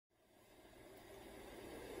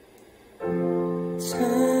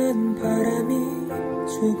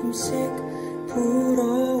조금씩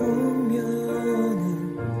불어오면은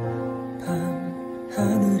밤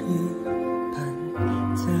하늘이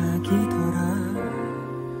반짝이더라.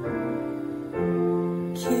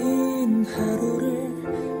 긴 하루를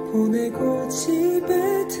보내고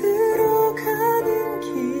집에 들어가는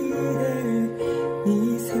길에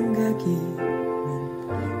네 생각이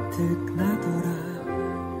문득 나더라.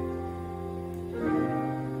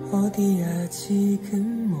 어디야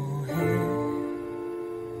지금 뭐해?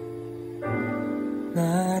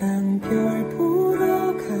 나랑 별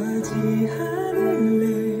보러 가지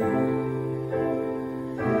않을래?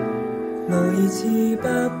 너희 집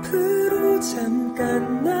앞으로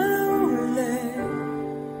잠깐 나올래?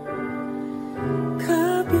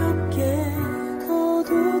 가볍게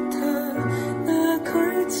겉옷 하나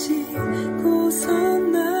걸치고서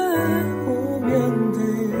나오면 돼.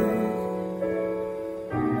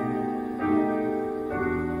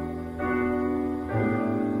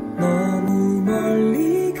 너무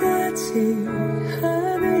멀리 가지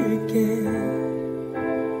않을게.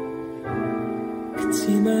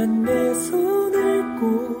 그치만 내 손을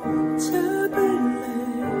꼭 잡을래.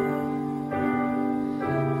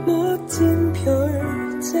 멋진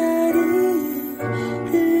별자리를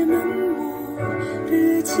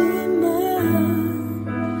모르지만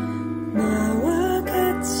나와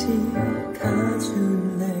같이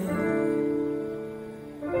가줄래.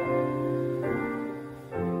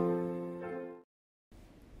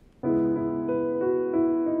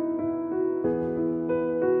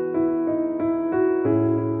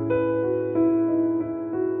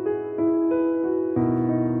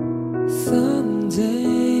 Some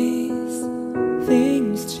days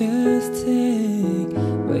things just take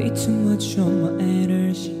way too much of my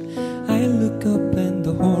energy. I look up and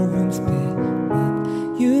the whole room's spinning.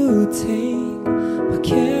 You take my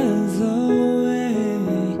cares away.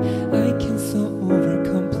 I can so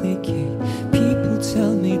overcomplicate. People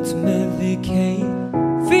tell me to medicate.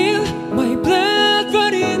 Feel my blood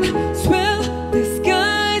running, swell, the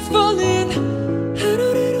sky's falling. I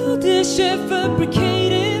know that all this shit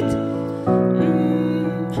fabricated.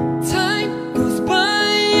 Time goes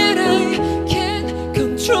by and I can't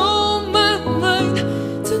control my mind.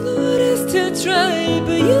 Don't know what else to try,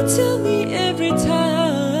 but you tell me every time.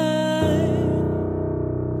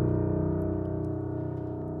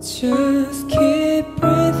 Just keep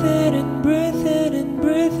breathing and breathing and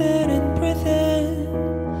breathing and breathing.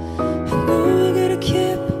 I know I gotta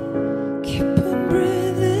keep on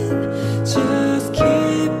breathing. Just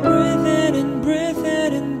keep breathing and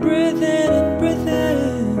breathing and breathing and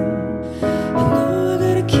breathing. I know I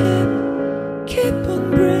gotta keep on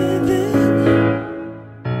breathing.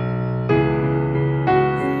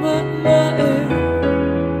 My air,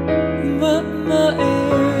 my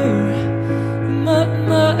air, my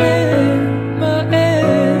air, my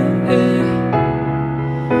air,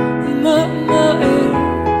 my air,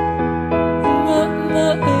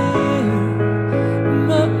 my air,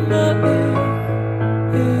 my air.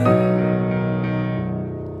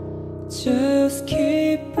 Just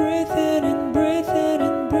keep breathing and breathing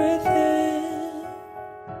and breathing.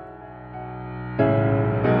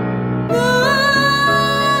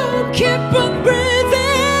 Oh, keep on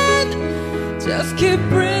breathing. Just keep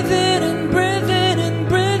breathing and breathing and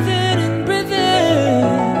breathing and breathing.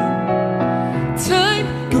 Time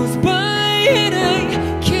goes by and I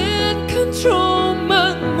can't control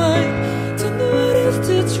my mind. Don't know what else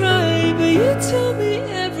to try, but you tell me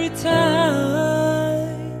every time.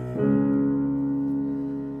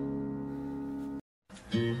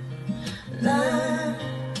 날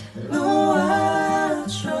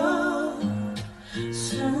놓아줘.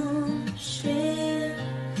 숨 쉴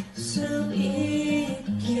수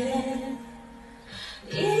있게.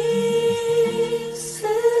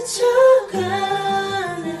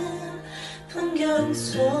 스쳐가는 풍경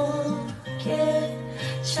속에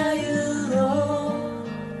자유롭게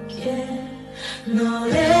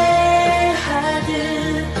노래하듯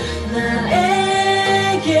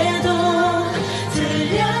나에게도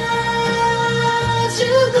들려주고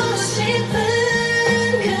싶은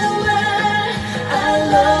그 말. I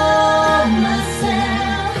love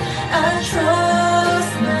myself, I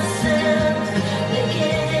trust myself. 내게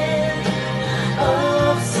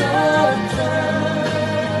없었던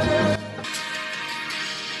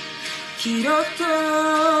길었던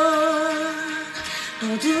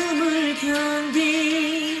어둠을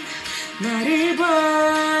견딘 나를 봐.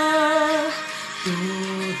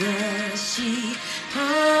 또다시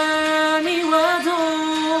밤이 와도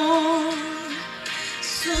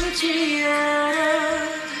숨지 않아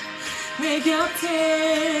내 곁에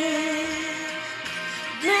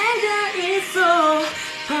내가 있어.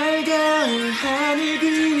 밝은 하늘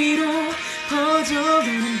그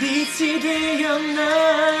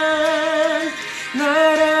난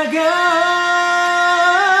날아가.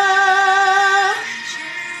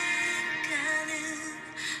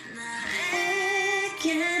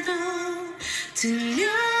 나에게도 들려줄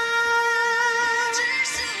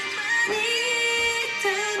수만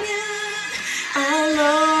있다면 I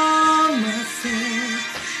love myself,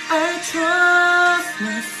 I trust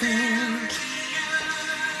myself.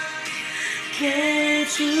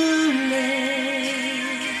 해줄래.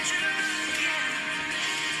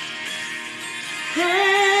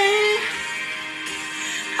 Hey,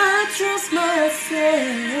 I trust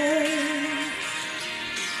myself.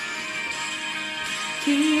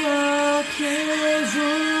 기억해줘.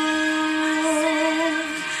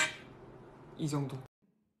 이 정도.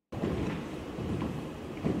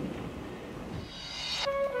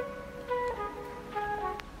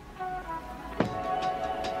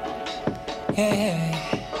 Yeah.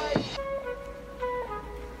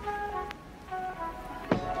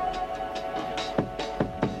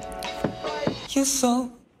 You're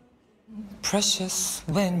so precious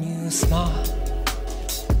when you smile.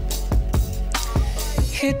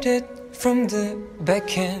 Hit it from the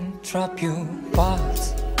back and drop you wild.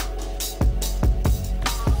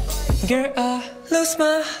 Girl, I lose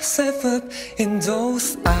myself up in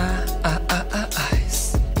those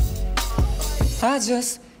eyes. I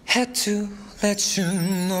just had to let you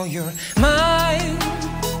know you're mine.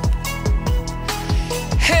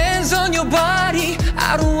 Hands on your body,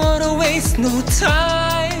 I don't wanna waste no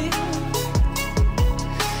time.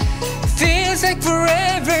 Feels like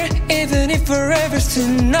forever, even if forever's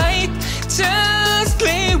tonight. Just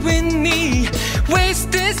play with me,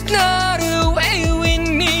 waste is not away with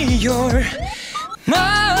me. You're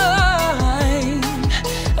mine.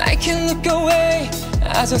 I can't look away,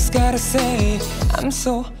 I just gotta say I'm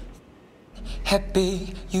so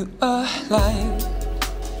happy you alive.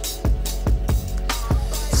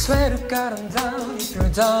 Swear to God I'm down. If you're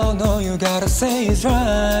down, all you gotta say is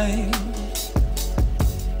right.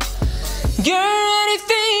 Girl,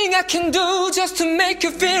 anything I can do just to make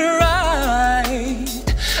you feel right.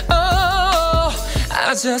 Oh,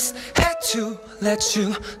 I just had to let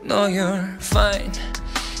you know you're fine.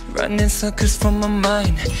 Running circles from my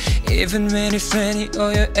mind. Even when it's rainy,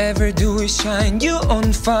 all you ever do is shine. You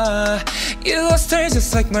on fire, you a star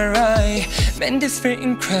just like my ride. Man, this feel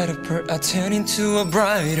incredible, I turn into a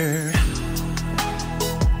brighter.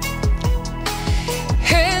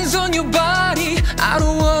 Hands on your body, I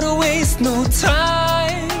don't wanna waste no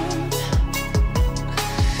time.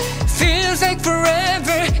 Feels like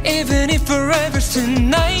forever, even if forever's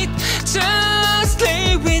tonight. Just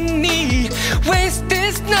stay with me, waste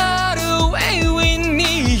is not away with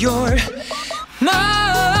me. You're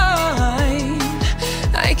mine.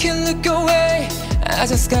 I can't look away, I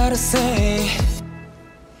just gotta say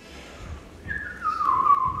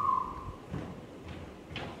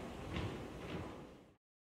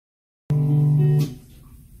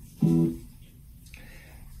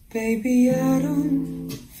baby, I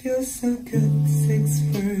don't feel so good. 6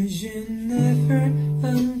 version never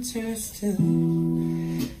understood.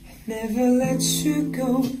 I never let you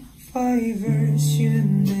go. 5 verse you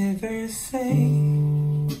never say.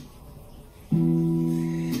 I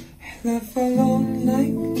love alone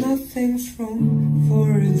like nothing's wrong.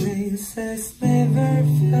 4 days has never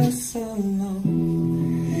felt so long.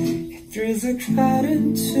 If there's a crowd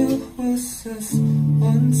and 2 was just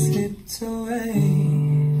 1 slipped away.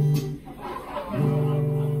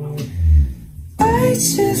 I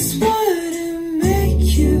just wanna make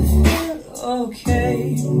you feel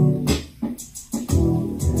okay,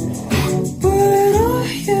 but all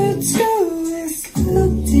you do is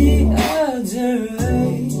look the other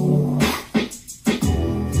way.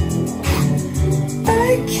 I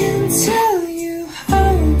can tell you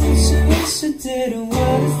how much I wish I didn't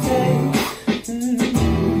wanna stay.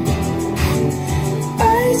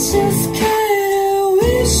 I just kinda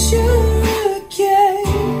wish you were okay.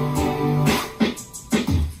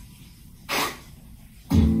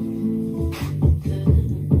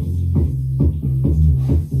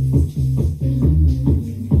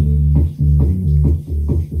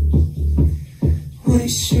 White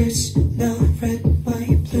shirts now red, my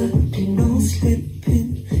blood, no slipping.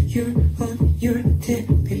 You're on your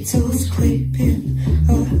tippy toes, creeping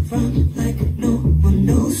around like no one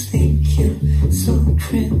knows. Think you're so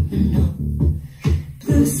criminal.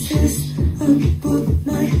 Blues on both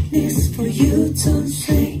my knees for you. Don't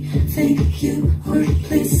say thank you or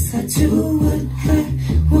please. I do what I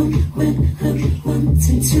want when I'm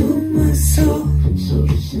wanting to my soul.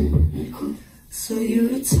 So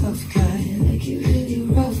you're a tough guy, like you really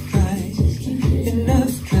rough guy,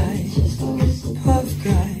 enough guy, puff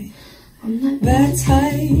guy.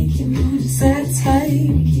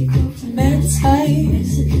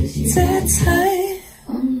 that time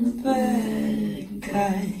on the bad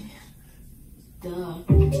guy.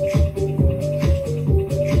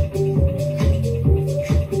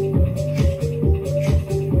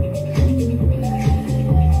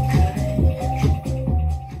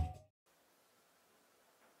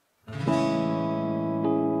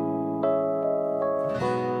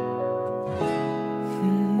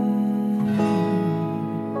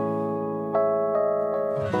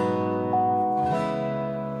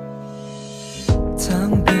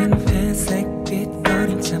 텅빈 회색빛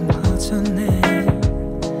어림참 허전해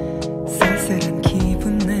쓸쓸한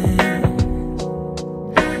기분에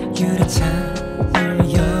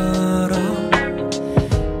유리창을 열어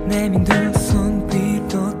내민 두 손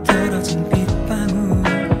위로 떨어진 빗방울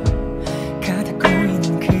가득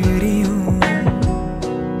고이는 그리움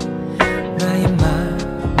나의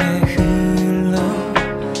맘에 흘러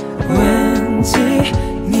왠지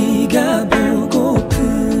네가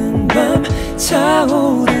보고픈 밤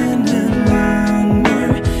차오르는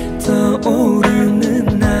눈물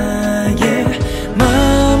떠오르는 나의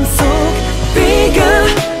마음속 비가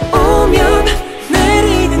오면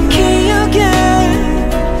내리는 기억에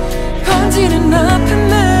번지는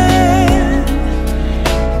아픔에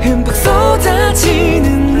흠뻑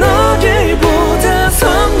쏟아지는 너를 보다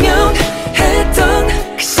선명했던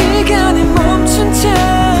그 시간에 멈춘 채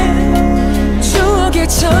추억에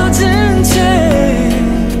젖은 채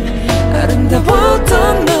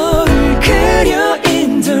아름다웠던 너를 그려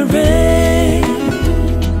in the rain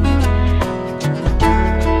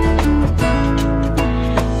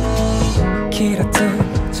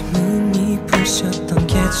길었던 저 눈이 부셨던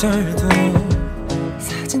계절도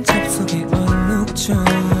사진 접속에 얼룩져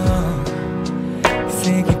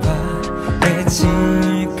색이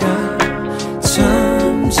바래질까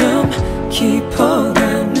점점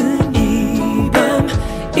깊어가는 이 밤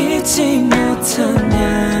잊지 못한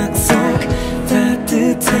약속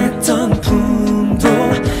따뜻했던 품도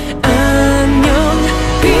안녕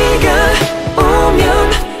비가 오면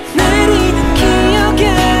내리는 기억에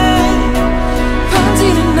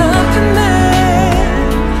번지는 아픔에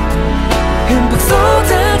흠뻑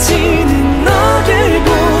쏟아지는 너를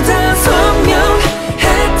보다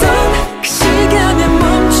선명했던 그 시간에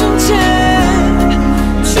멈춘 채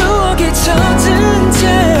추억에 젖은 채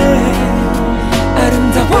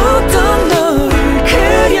아름다웠던 너를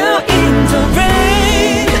그려 in the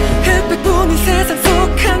rain 흑백뿐인 세상 속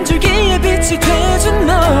한 줄기의 빛이 돼준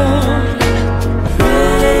너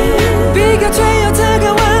비가 되어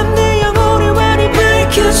다가와 내 영혼을 완히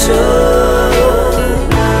밝혀줘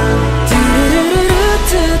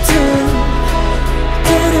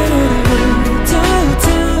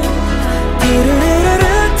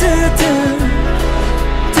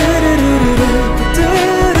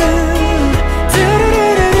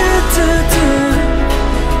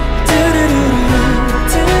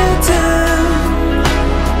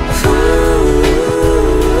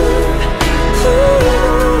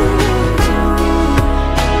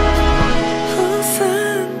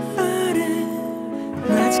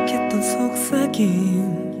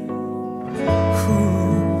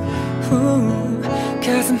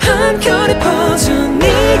가슴 한켠에 퍼져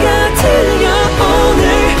네가 들려 오늘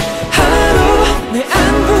하루 내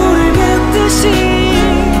안부를 묻듯이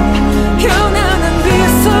편안한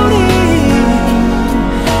빗소리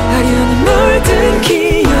아련히 물든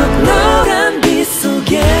기억 너란 빛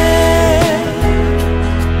속에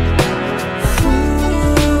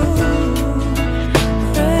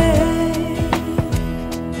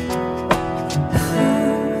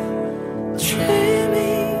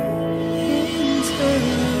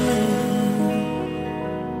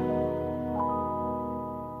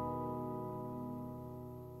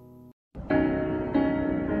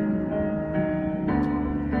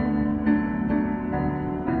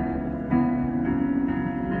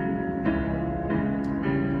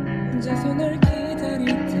혼자서 널 기다릴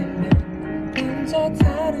때면 혼자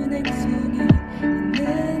다른 행성이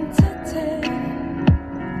있는 듯해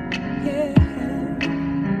yeah.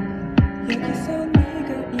 여기서 네가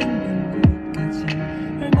있는 곳까지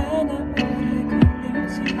얼마나 오래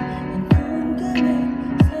걸릴지 난 궁금해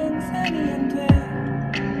상상이 안 돼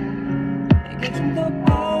내게 좀 더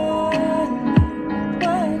빨리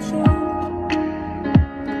와줘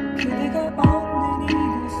그대가 없는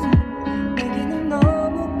이곳은 내게는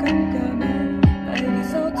너무 깜깜해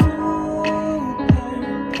알겠어 두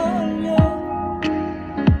팔 벌려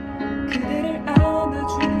그대를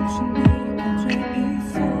안아줄 준비가 돼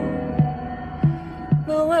있어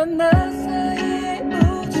너와 나 사이의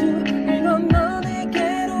우주 길 건너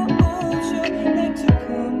내게로 오죠 Like to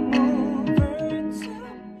come over to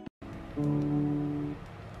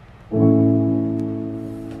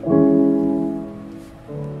me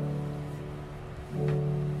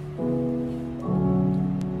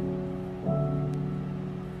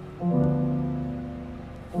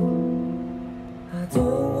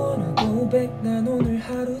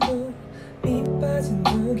같은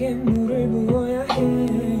독에 물을 부어야 해.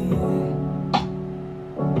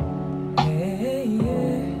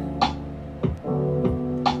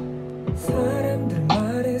 사람들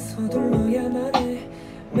말에 서둘러야만 해.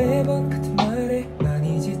 매번 같은 말에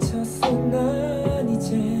많이 지쳤어 난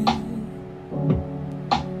이제.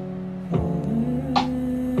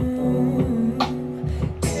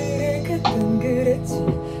 그래 그땐 그랬지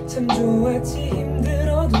참 좋았지.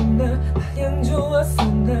 힘들어도 나 마냥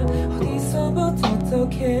좋았었나. 어디서부터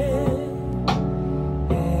어떻게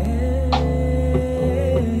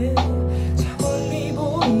저 멀리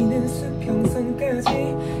보이는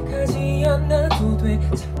수평선까지 가지 않아도 돼.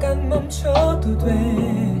 잠깐 멈춰도 돼.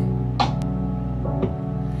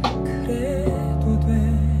 그래도 돼.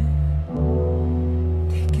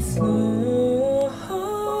 Take it slow.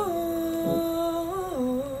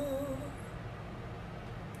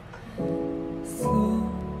 Slow.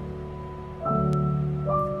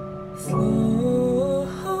 Slow.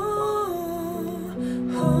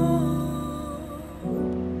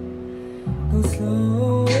 Go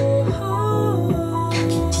slow.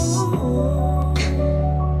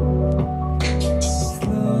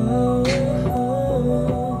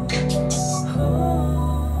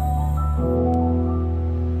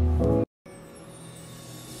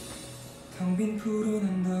 텅 빈 푸른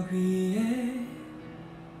언덕 위에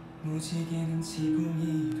무지개는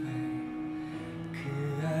지붕이 돼. 그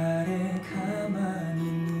아래 가만히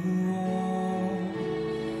누워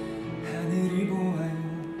하늘을 보아요.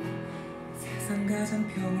 세상 가장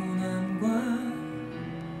평온함과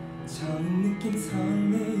처음 느낀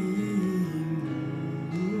설레임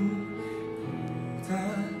누구보다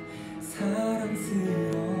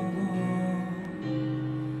사랑스러워.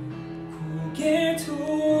 고개를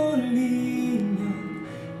돌리면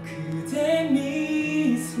그대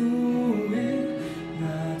미소에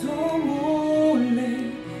나도 몰래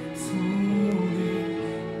손을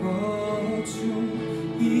뻗죠.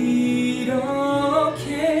 이렇게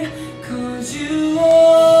Cause you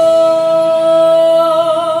are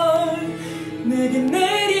내게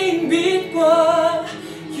내린 빛과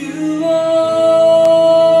You are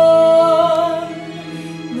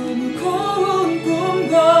너무 고운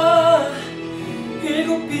꿈과 일곱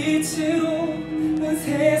빛으로 온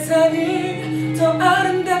세상을 더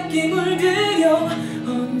아름답게 물들여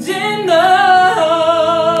언제나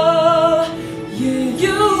Yeah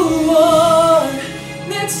you are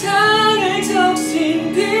내 창을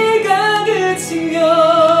적신 비가 그치면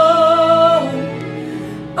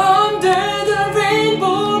Under the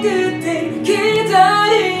rainbow 그땐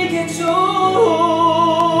기다리겠죠.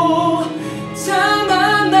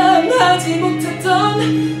 차마 난 하지 못했던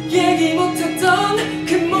얘기 못했던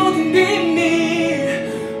그 모든 비밀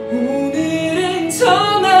오늘은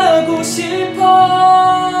전하고 싶어.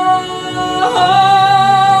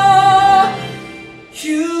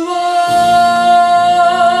 You are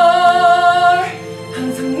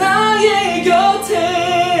항상 나의 곁에.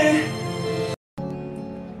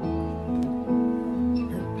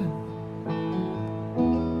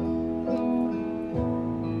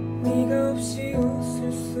 네가 없이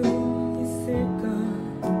웃을 수 있을까.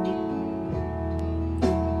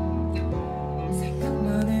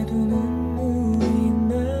 생각만 해도 눈물이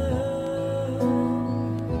나.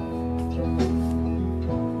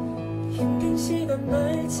 힘든 시간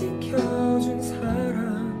날 지켜준 사람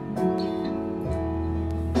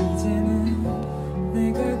이제는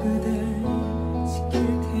내가 그댈 지킬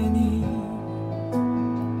테니.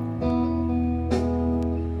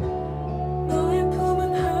 너의 품은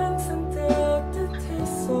항상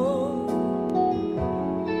따뜻했어.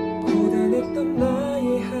 고단했던 나의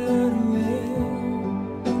하루에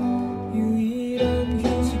유일한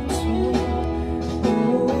휴식처.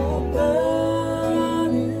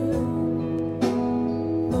 나는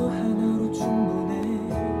너 하나로 충분해.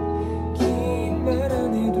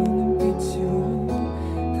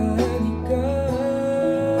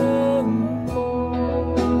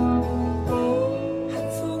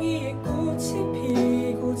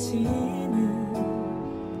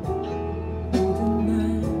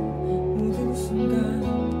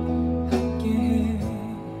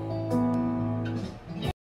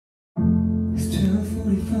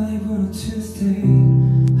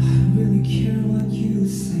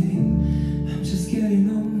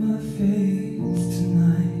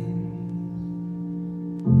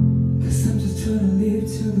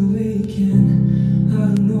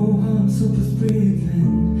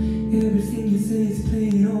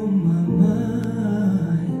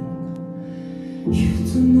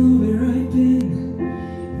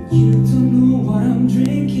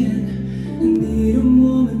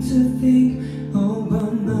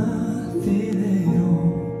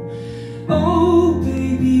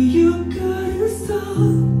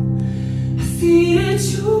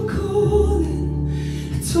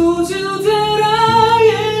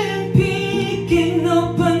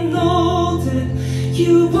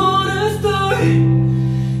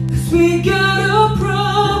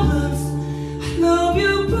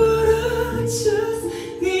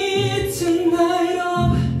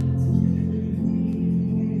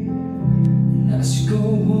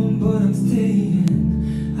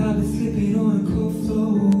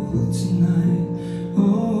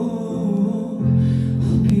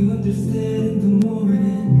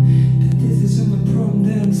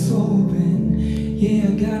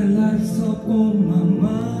 got a lot of stuff on my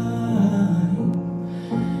mind.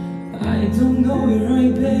 I don't know where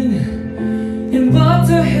I've been, and what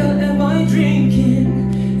the hell am I drinking?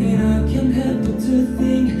 And I can't help but to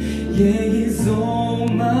think, yeah, it's all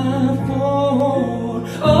my fault.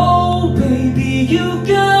 Oh baby, you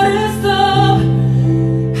gotta stop.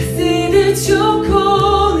 I see that you're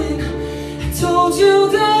calling. I told you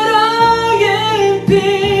that I ain't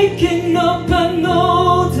picking up. I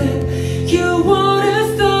know that you wanna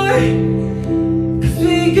start, 'cause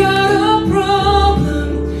we got a problem.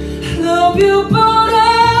 I love you, but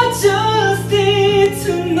I just need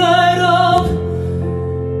tonight off.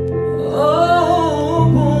 Oh,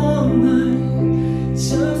 one night,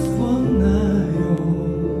 just one night off.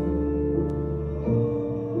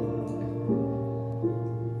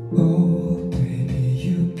 Oh baby,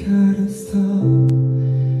 you gotta stop.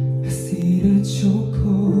 I see that you're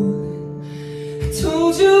calling. I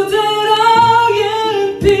told you that I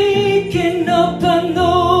ain't picking up. I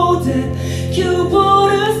know that you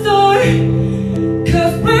wanna start,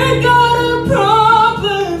 'cause we got a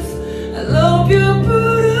problems. I love you,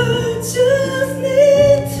 but I just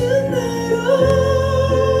need tonight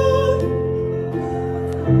off.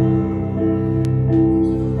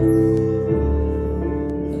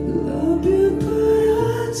 I love you, but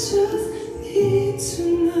I just need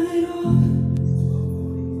tonight off.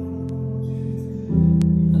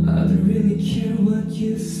 I don't really care what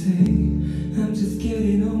you say. I'm just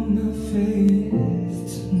getting on my face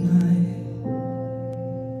tonight.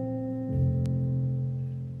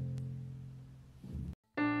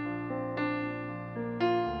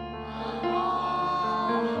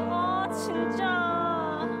 아 진짜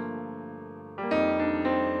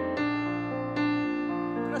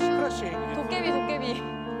크러쉬. 도깨비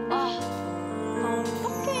아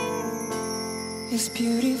어떡해. It's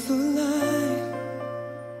beautiful life.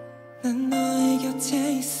 난 너의 곁에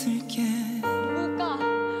있을게. 누굴까?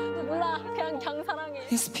 몰라. 그냥 사랑해.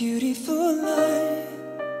 It's beautiful life.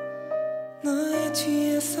 너의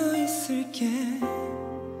뒤에 서 있을게.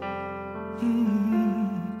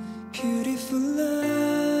 Beautiful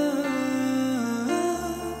love.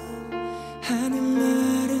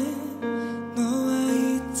 하늘나라에 너와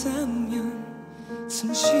있다면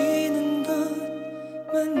숨 쉬는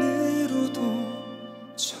것만으로도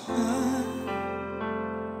좋아.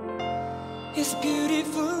 It's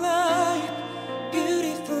beautiful life,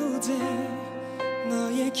 beautiful day.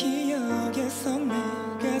 너의 기억에서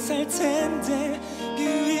내가 살 텐데.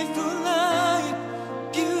 Beautiful life,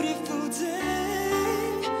 beautiful day.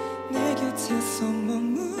 내 곁에서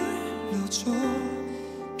머물러줘.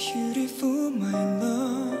 Beautiful my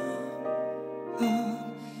love,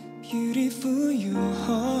 beautiful your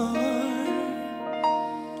heart.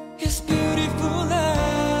 It's beautiful life.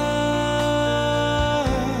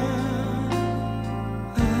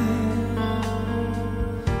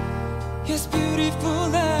 It's beautiful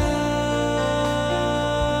life.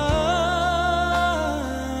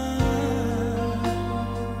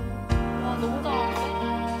 와 너무 잘하네.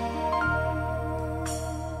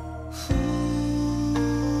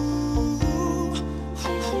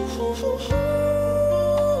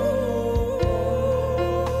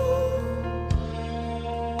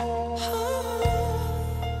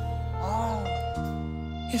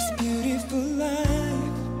 It's beautiful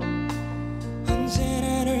life.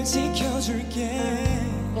 언제나 널 지켜줄게.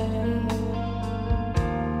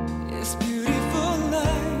 It's beautiful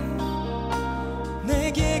life.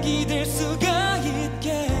 내게 기댈 수가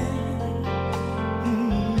있게.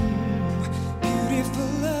 Beautiful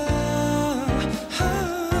love.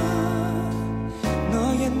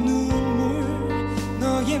 너의 눈물,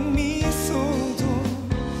 너의 미소도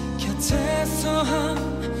곁에서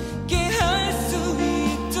함께 할 수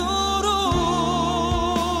있도록.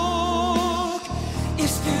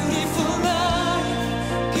 It's beautiful life,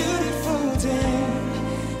 beautiful day.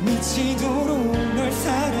 미치도록 널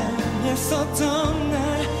사랑했었던 날.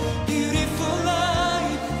 Beautiful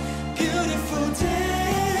life, beautiful day.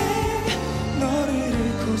 너를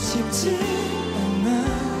잃고 싶지 않아.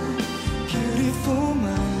 Beautiful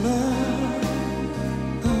my love,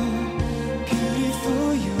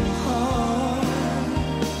 beautiful your heart.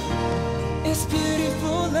 It's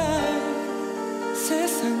beautiful life.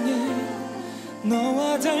 세상에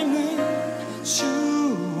너와 닮은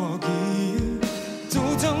추억이 또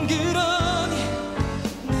덩그러니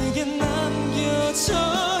내게 남겨져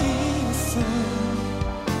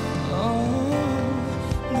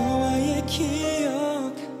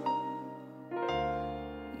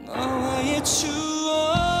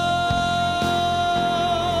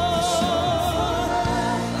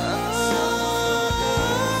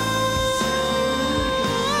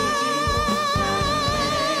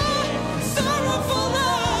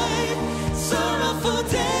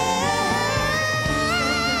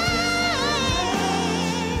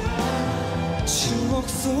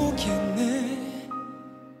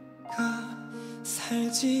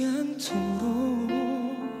하지 않도록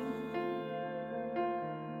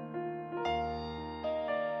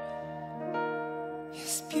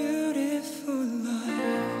It's beautiful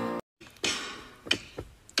life.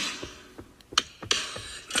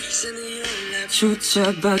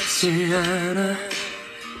 조차 받지 않아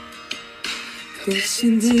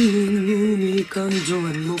대신 들리는 몸이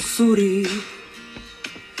건조한 목소리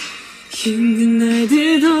힘든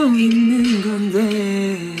날들도 있는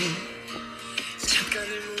건데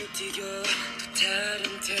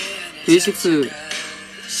데이식스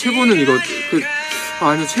최고는 이거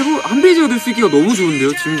아니요 최고 한 페이지가 될 수 있기가 너무 좋은데요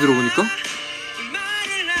지금 들어보니까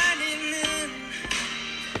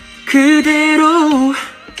그대로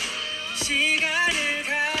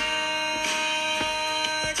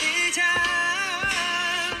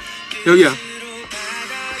여기야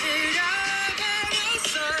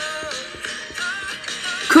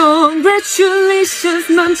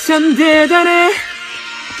Congratulations 넌 참 대단해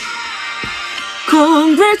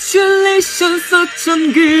Congratulations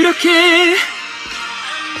어쩜 그렇게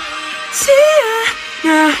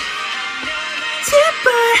지않아 제발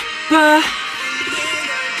봐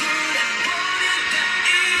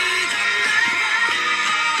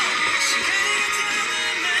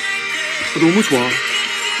너무 좋아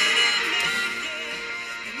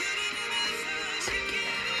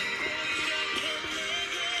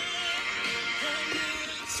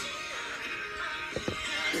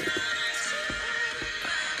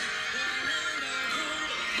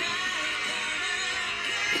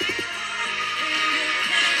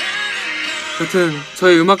여튼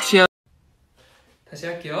저의 음악 취향 다시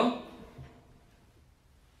할게요.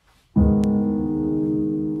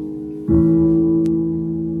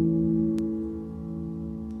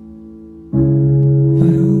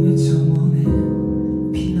 여름의 정원에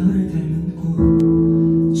피너를 닮은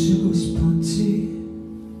꽃 주고 싶었지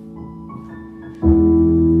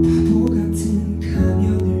바보 같은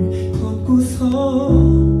가면을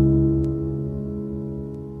벗고서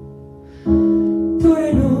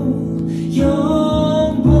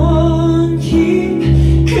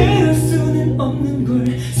영원히 그럴 수는 없는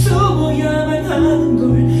걸 숨어야만 하는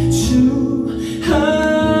걸 주하나니까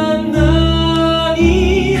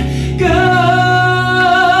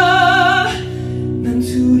난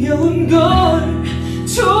두려운 걸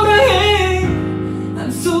초라해 I'm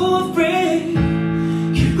so afraid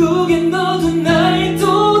결국엔 너도 날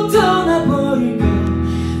또 떠나버릴까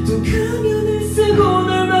또 가면을 쓰고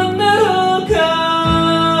날 만나러 가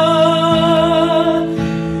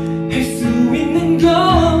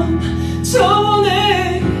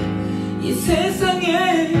저번에 이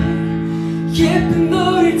세상에 예쁜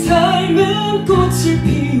너를 닮은 꽃을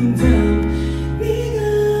피운다 네가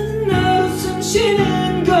나로 숨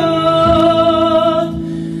쉬는 것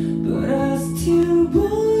But I still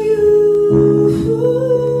want you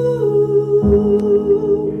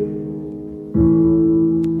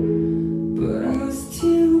But I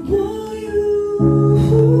still want you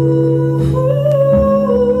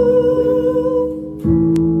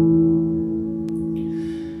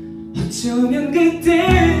어쩌면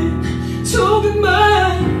그땐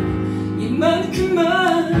조금만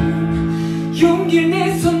이만큼만 용기를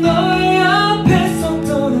내서 너의 앞에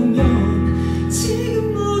섰더라면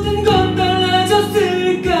지금 모든 건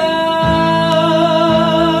달라졌을까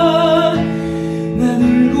난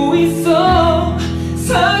울고 있어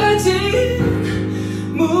사라진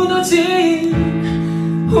무너진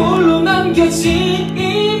홀로 남겨진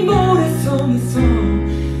이 모래성에서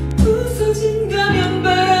부서진 가면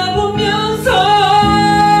바라보면서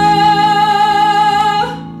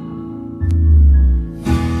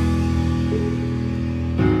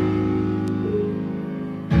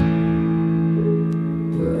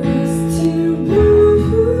But I still want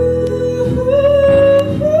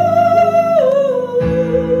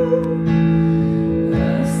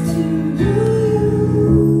I still want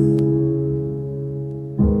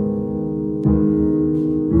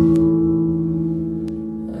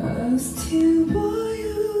I still want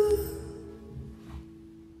you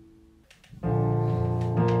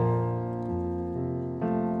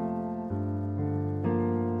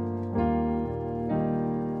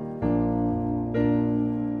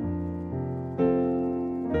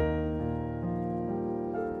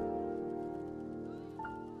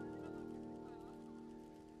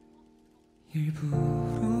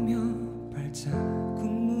일부러며 발자국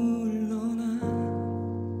물러나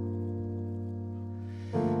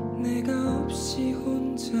내가 없이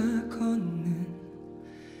혼자 걷는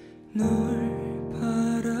널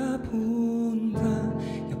바라본다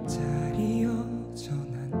옆자리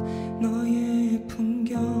여전한 너의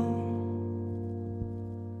풍경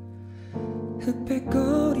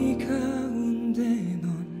흑백거리 가운데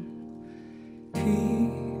넌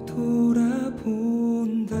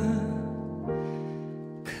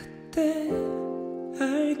그때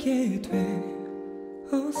알게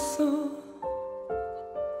되었어.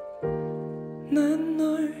 난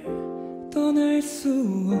널 떠날 수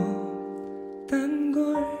없단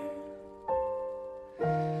걸.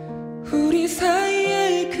 우리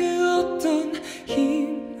사이에 그 어떤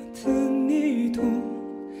힘든 일도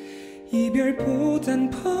이별보단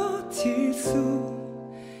버틸 수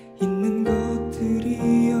있는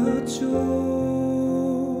것들이었죠.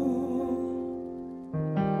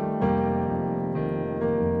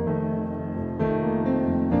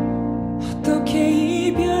 어떻게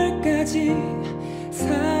이별까지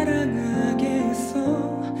사랑하겠어.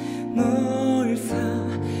 널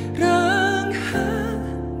사랑하는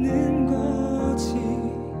거지.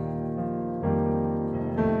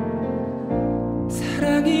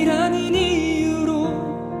 사랑이라는 이유로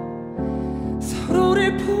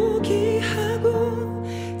서로를 포기하고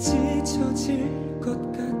지쳐질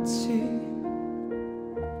것 같이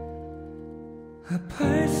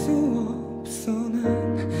아파할 수 없어. 난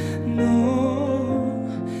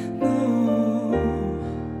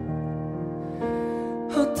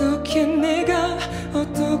어떻게 내가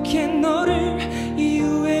어떻게 너를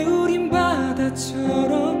이후에 우린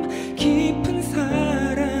바다처럼 깊은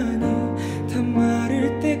사랑이 다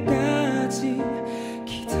마를 때까지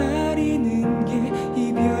기다리는 게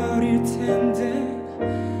이별일 텐데.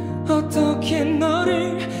 어떻게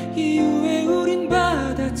너를 이후에 우린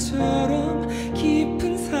바다처럼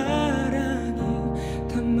깊은 사랑이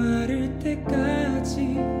다 마를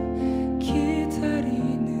때까지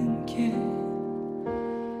기다리는 게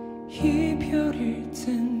이별일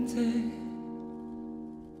텐데.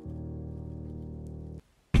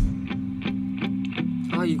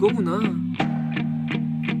 아, 이거구나.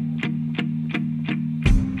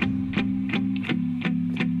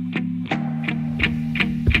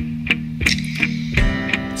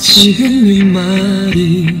 지금 이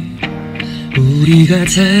말이 우리가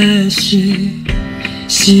다시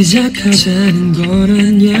시작하자는 건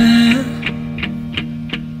아냐.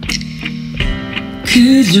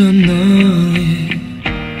 그저 너의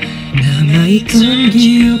남아있던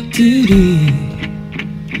기억들이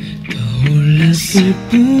떠올랐을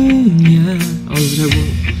뿐이야. 아우, 잘 모르.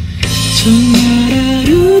 정말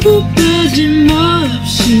하루도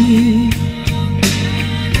빠짐없이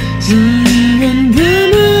사랑한다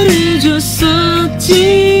말해줬었지.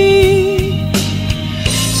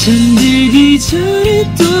 잠들기 전에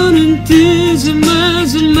또 눈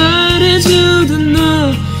뜨자마자 말해주던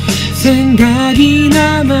너 생각이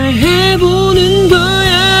나 말해보는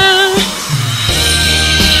거야.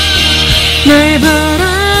 날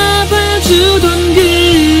바라봐주던 그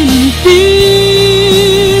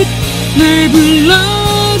눈빛, 날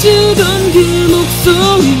불러주던 그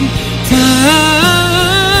목소리,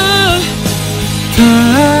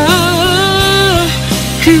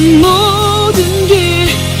 그 모든 게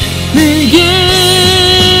내겐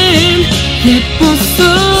예뻤어.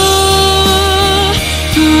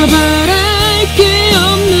 더 바랄 게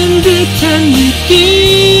없는 듯한 느낌,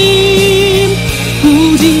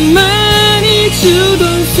 오직만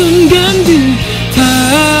해주던 순간들 다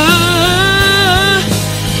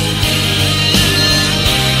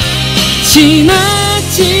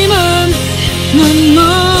지났지만 넌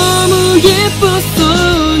너무 예뻤어.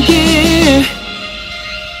 yeah.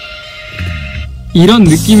 이런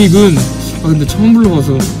느낌이군. 아, 근데 처음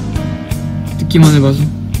불러봐서 듣기만 해봐서.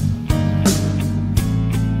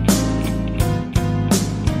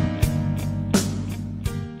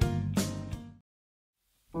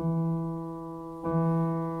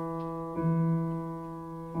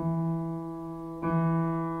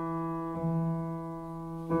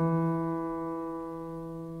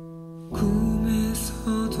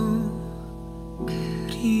 꿈에서도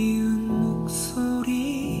그리운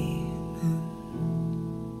목소리는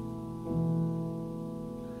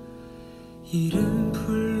이름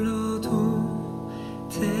불러도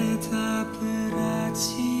대답을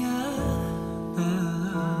하지 않아.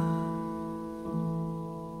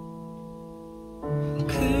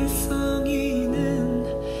 글썽이는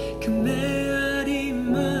그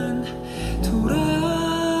메아리만 돌아와.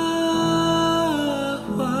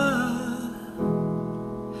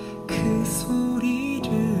 그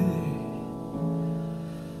소리를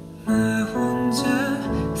나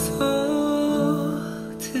혼자서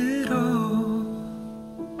들어.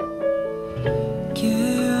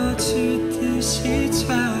 깨어질 듯이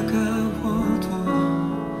차가워도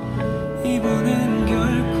이번엔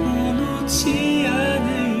결코 놓지 않아.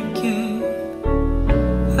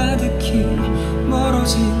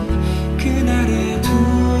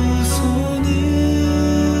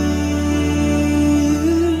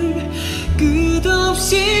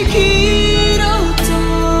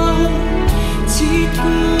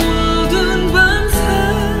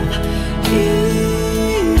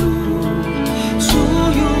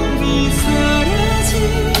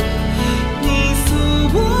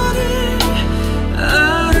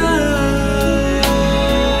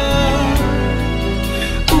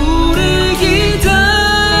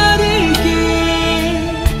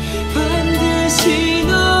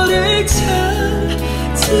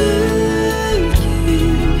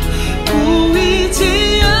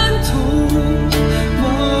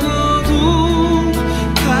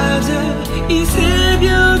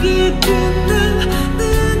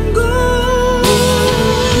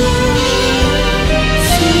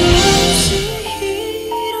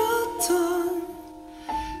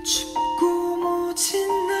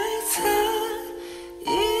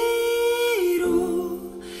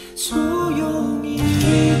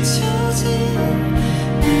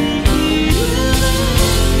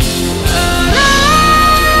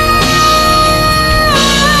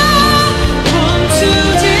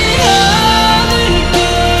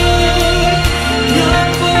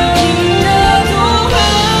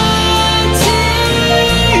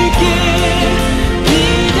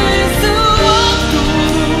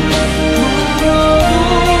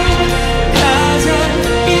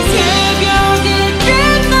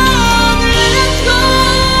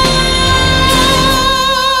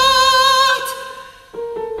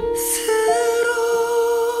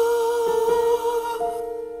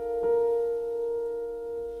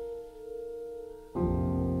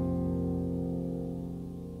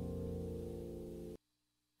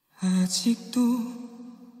 아직도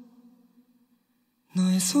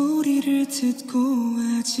너의 소리를 듣고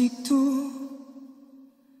아직도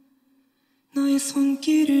너의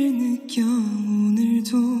손길을 느껴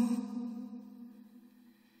오늘도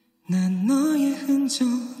난 너의 흔적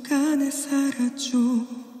안에 살았죠.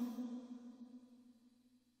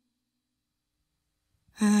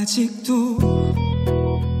 아직도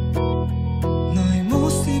너의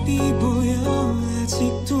모습이 보여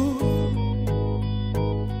아직도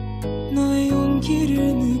너의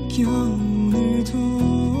온기를 느껴 오늘도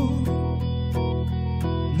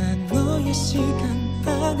난 너의 시간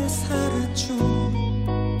안에 살았죠.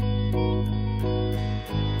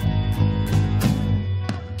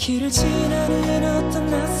 길을 지나는 어떤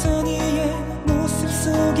낯선 이의 모습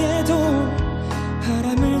속에도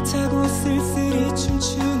바람을 타고 쓸쓸히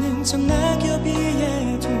춤추는 저 낙엽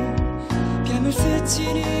위에도 뺨을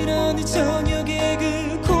스치는 어느 저녁의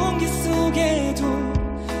그 공기 속에도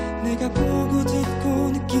내가 보고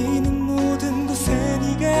듣고 느끼는 모든 곳에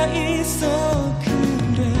네가 있어.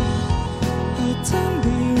 그래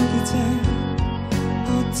어떤가요 그대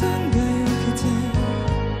어떤가요 그대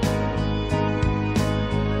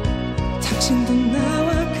당신도 나와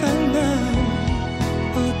같나요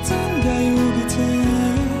어떤가요 그대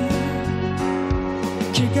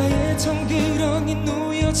길가에 덩그러니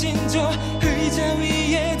놓여진 저 의자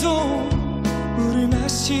위에도 물을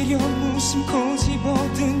마시려 무심코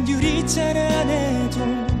집어든 유리잔 안에도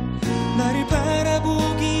나를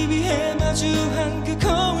바라보기 위해 마주한 그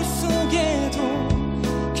거울 속에도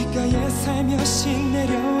귓가에 살며시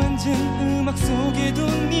내려앉은 음악 속에도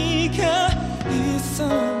네가 있어.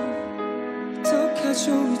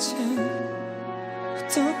 어떡하죠 이제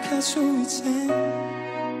어떡하죠 이제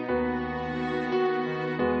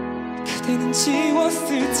그대는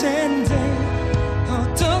지웠을 텐데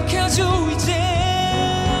어떡하죠 이제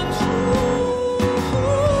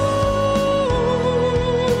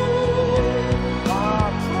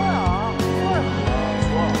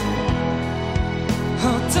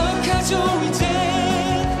어떡하죠 이제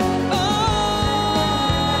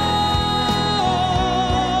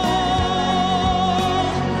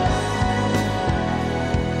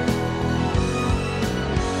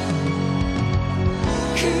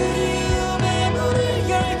그리움의 문을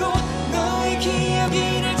열고 너의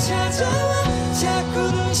기억이 날 찾아와 자꾸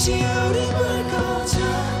눈시울이 붉어져.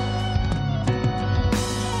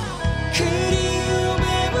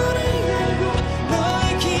 그리움의 문을 열고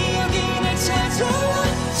너의 기억이 날 찾아와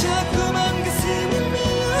자꾸만 가슴이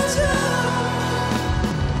미어져.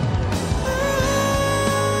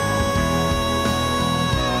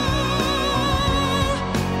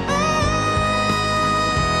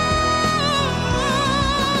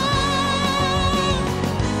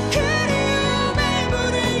 그리움의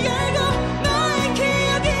문을 열고 너의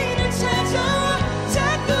기억이 날 찾아와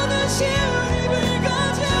자꾸 눈시울이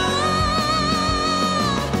붉어져.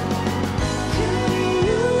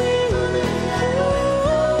 그리움의 문을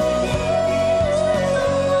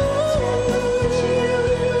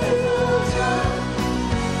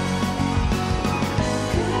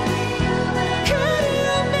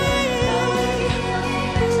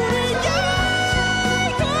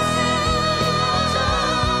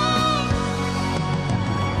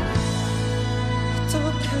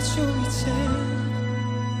어떡하죠 이제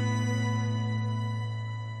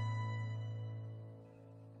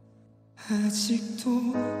아직도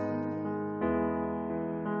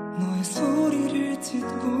너의 소리를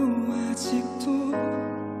듣고 아직도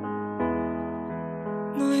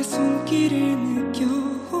너의 손길을 느껴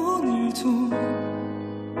오늘도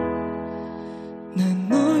난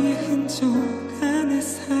너의 흔적 안에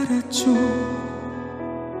살았죠.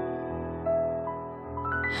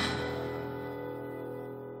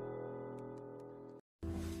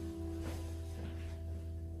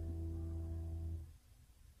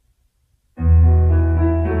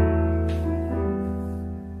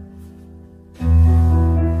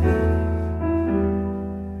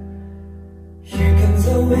 Here comes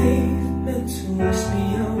a wave meant to wash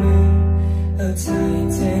me away. A tide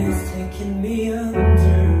is taking me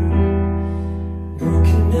under.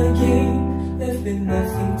 Broken again, left with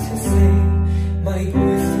nothing to say. My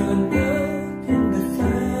voice thrown up in the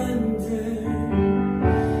thunder.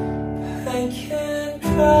 But I can't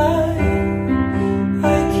cry.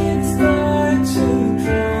 I can't start to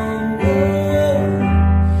crumble.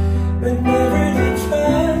 Whenever they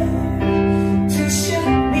try to shut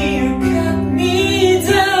me or cut me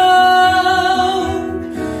down,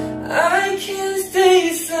 I can't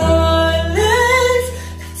stay silent.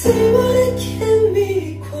 They wanna keep me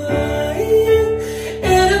quiet,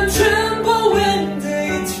 and I'm tremble when they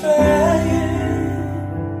try.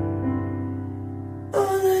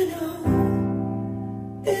 All I know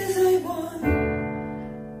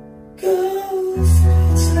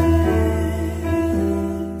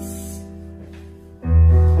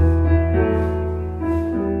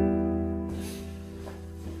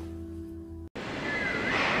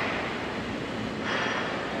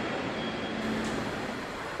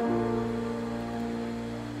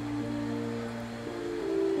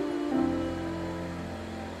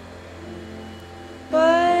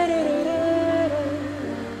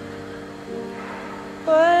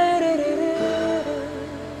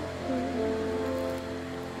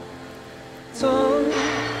Don't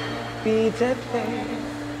be that way,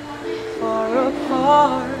 far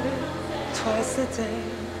apart twice a day.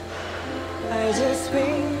 I just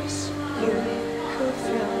wish you could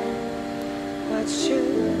feel what you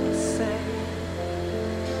say.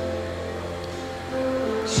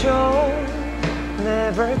 Show,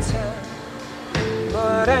 never tell,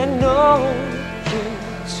 but I know you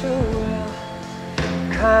too well.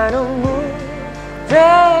 Kind of mood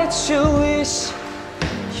that you wish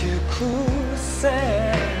you could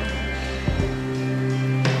say.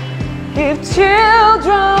 If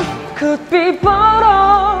children could be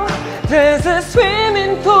bottled, there's a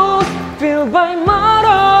swimming pool filled by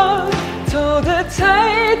models. So the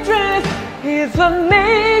tight dress is what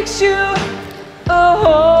makes you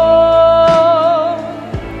oh.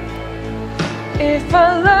 If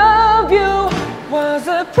I love you was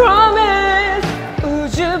a promise,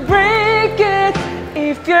 would you break it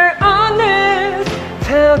if you're honest?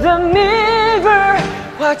 Tell the mirror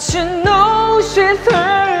what you know she's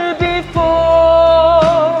heard before.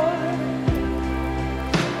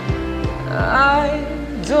 I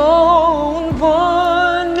don't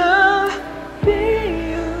wanna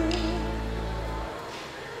be you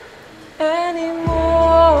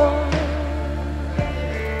anymore.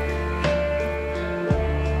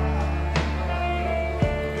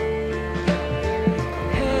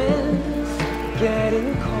 Hands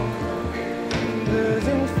getting cold,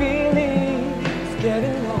 losing feelings,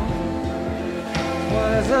 getting low.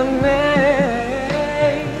 Was a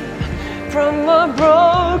made from a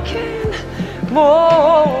broken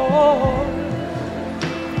mold.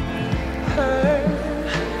 Her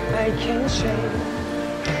I can change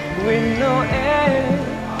with no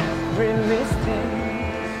every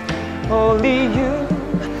mistake. Only you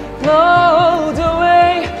know the way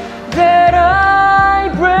that I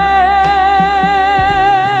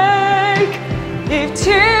break. If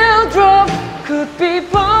teardrops could be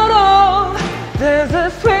bottled, there's a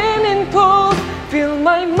swimming pool, feel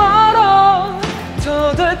my motto.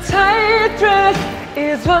 So the tight dress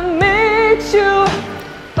is what makes you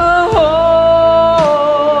oh.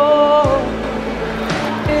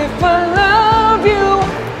 If I love you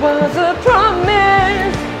was a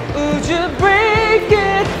promise, would you break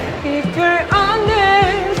it if you're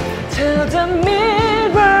honest? Tell the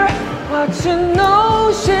mirror what you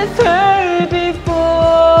know she's heard before.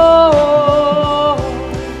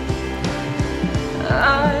 I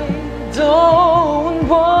don't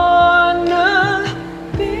wanna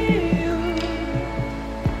be you.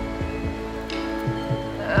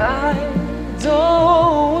 I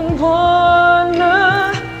don't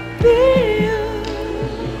wanna be you.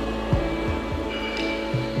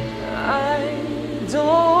 I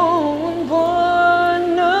don't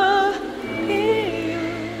wanna be you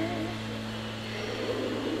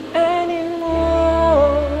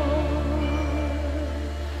anymore.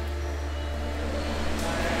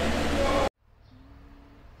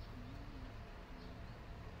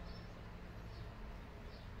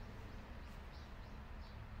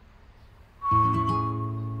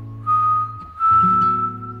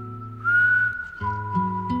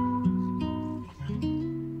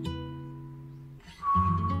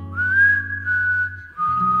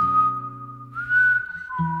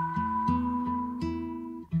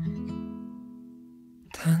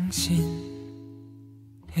 당신에게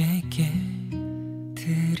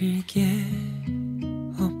드릴 게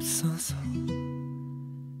없어서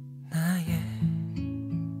나의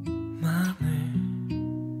마음을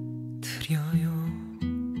드려요.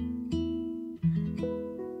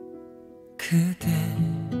 그대에게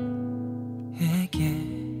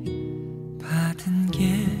받은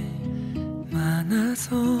게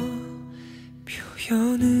많아서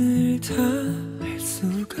표현을 다 할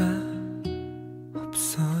수가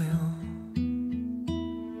없어요.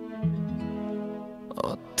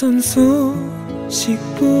 어떤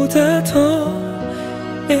소식보다 더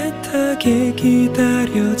애타게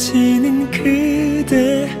기다려지는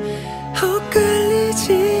그대,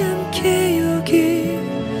 엇갈리지 않게 여기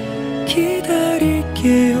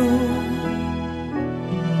기다릴게요.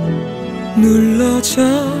 눌러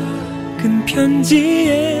적은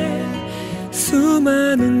편지에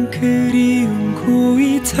수많은 그리움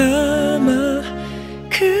고이 담아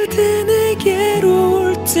그대 내게로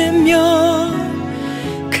올 때면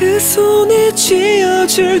그 손에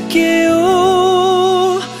쥐어줄게요.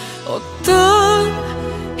 어떤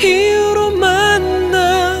이유로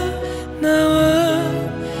만나 나와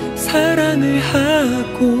사랑을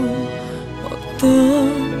하고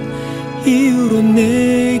어떤 이유로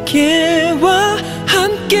내게와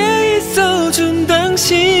함께 있어준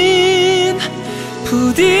당신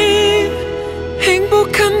부디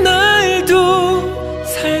행복한 날도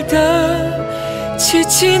살다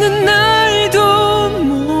지치는 날도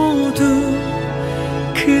모두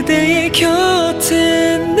그대의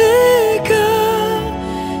곁에 내가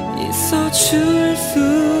있어줄 수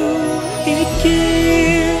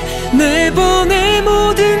있길 매번의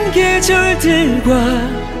모든 계절들과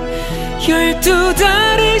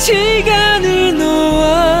 12달의 시간을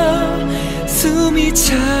놓아 숨이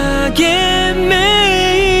차게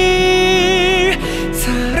매일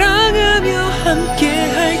사랑하며 함께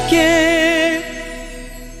할게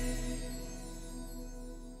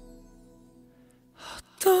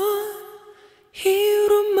어떤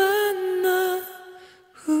이유로 만나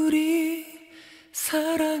우리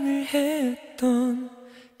사랑을 했던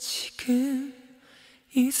지금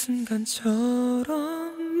이 순간처럼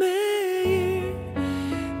매일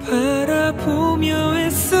바라보며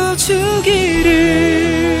애써주기를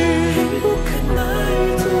행복한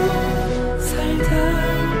날도 살다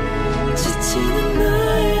지치는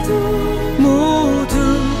날도 모두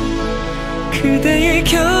그대의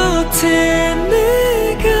곁에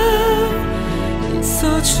내가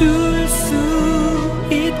있어줄 수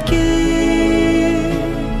있길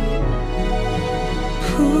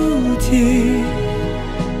부디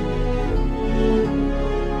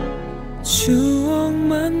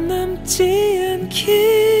추억만 남지 않길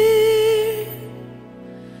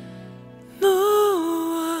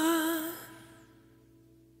너와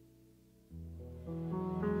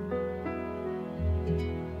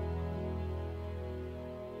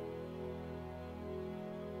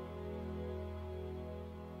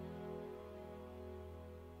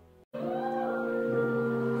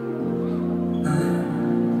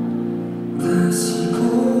다시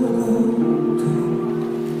보고 또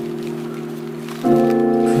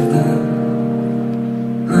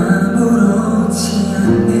아무렇지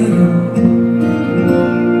않네요.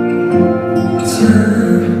 참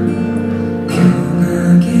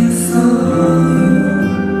편하겠어요.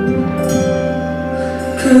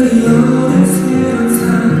 그리 어른스러운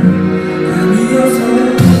사람이어서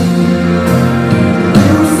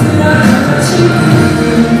웃으라 하지 말고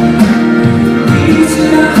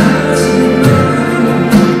잊으라 하지 말고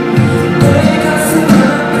내 가슴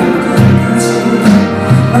아픈 것까지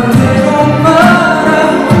맘대로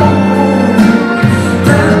말아요. 난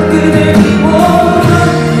그댈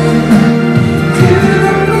미워하네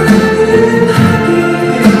그것만은 하게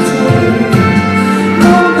해줘 못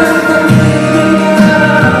나간 그대가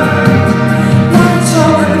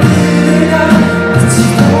멀쩡한 그대가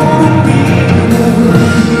미치도록 미워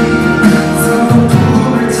서로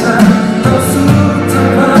불을 찾던 숱한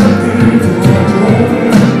밤들도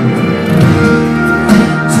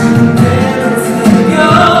두근대던 새벽도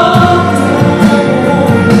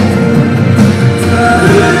다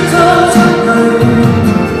흩어졌나요.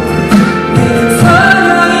 내겐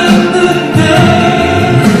사랑이 있는데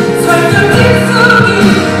살짝 깊숙이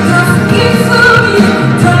가슴 깊숙이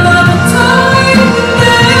달라붙어 있는데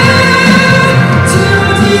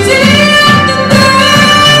지워지지 않는데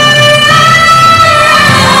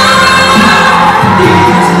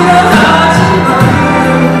잊으려 하지 마요.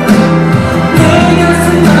 내 가슴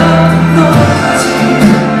아픈 것까지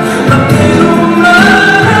맘대로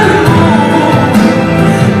말아요.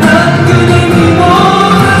 난 그댈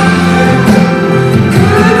미워하네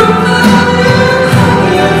그것만은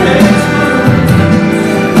하게 해줘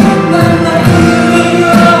못 만난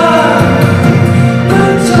그대가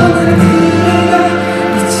멀쩡한 그대가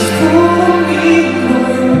미치도록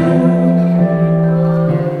미워요.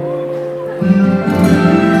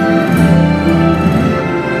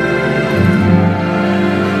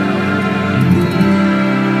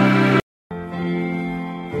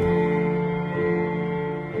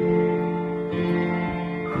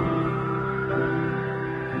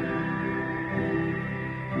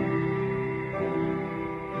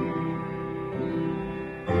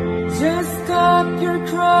 Just stop your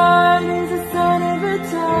crying is the sign of a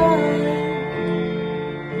time.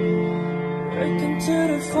 Welcome to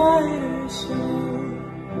the final show.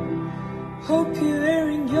 Hope you're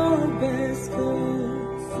wearing your best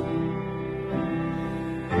clothes.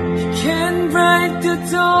 You can bright the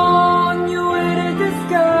dawn, you waited the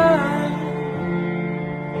sky.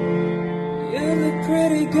 You look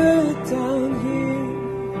pretty good down here,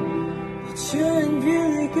 but you ain't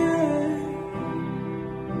really good.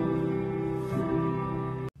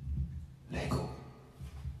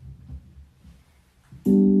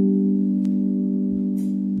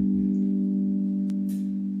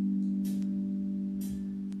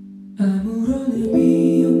 아무런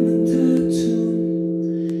의미 없는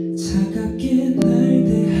다툼 차갑게 날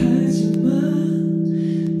대하지만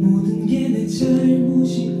모든 게 내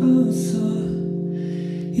잘못이어서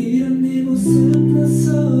이런 네 모습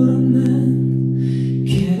낯설어 난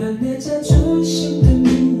괜한 내 자존심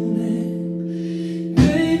때문에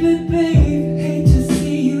Baby babe hate to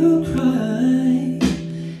see you cry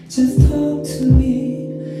Just talk to me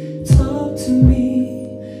talk to me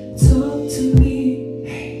talk to me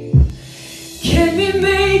hey. Can we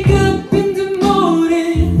make up in the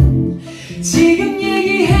morning 지금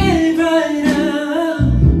얘기해 right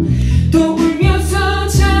now 또 울면서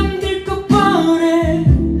잠들 것 뻔해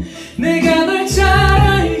내가 널 잘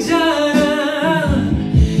알잖아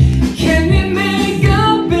Can we make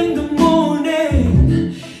up in the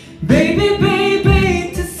morning Baby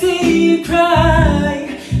baby to see you cry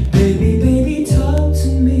Baby baby talk to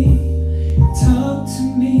me talk to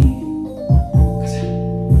me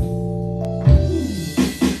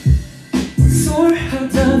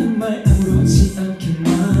솔하다는 말 아무렇지 않게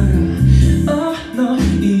말아 너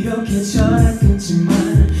이렇게 전화 끊지마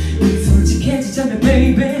우리 솔직해지자면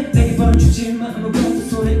baby 내게 벌 주지마 아무것도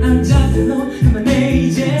손에 안 잡혀 너 그만해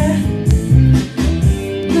이제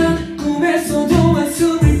난 꿈에서도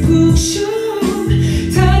한숨을 푹 쉬어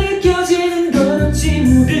다 느껴지는 건 없지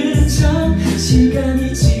모른 척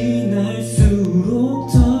시간이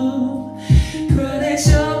지날수록 더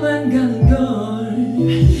불안해져만 가는 걸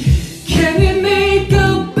Can we make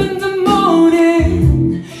up in the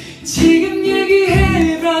morning 지금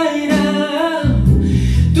얘기해 right now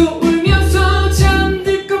또 울면서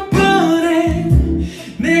잠들 것 뻔해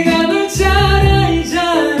내가 널 잘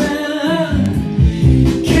알잖아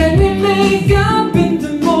Can we make up in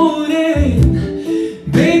the morning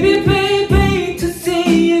Baby baby to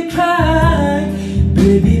see you cry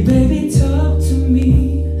Baby baby talk to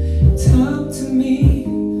me talk to me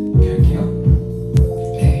갈게요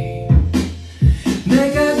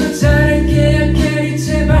내가 더 잘할게 약해리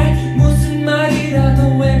제발 무슨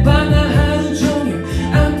말이라도 해봐 나 하루 종일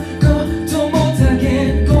아무것도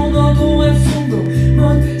못하겠고 너도 한숨도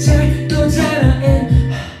못 잘 또 잘해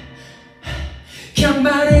그냥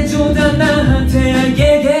말해줘 다 나한테 알게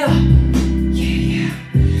yeah.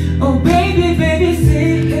 Oh baby baby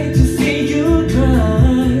see hate to see you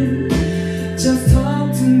cry Just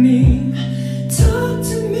talk to me talk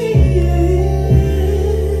to me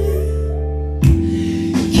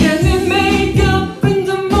Can we make up in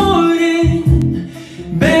the morning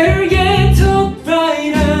Better yet talk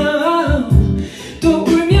right now 또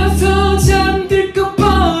울면서 잠들 것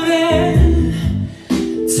뻔해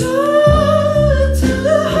Talk to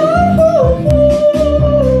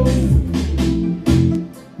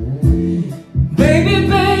Baby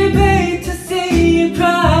baby to see you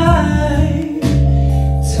cry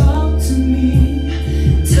Talk to me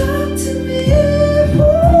talk to me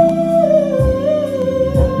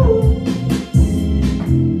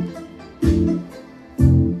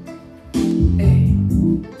Hey.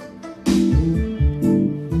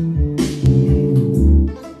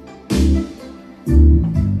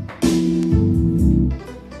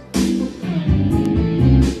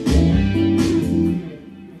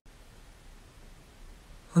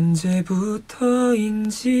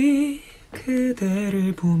 언제부터인지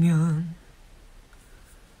그대를 보면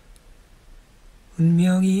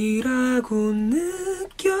운명이라고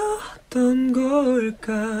느꼈던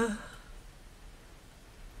걸까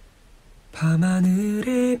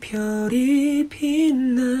밤하늘에 별이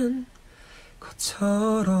빛난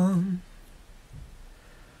것처럼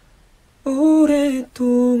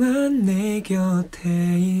오랫동안 내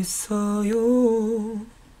곁에 있어요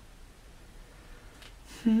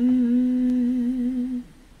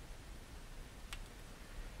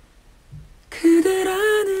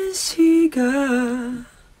그대라는 시가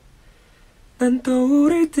난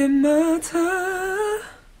떠오를 때마다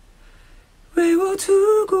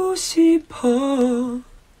외워두고 싶어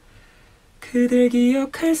그댈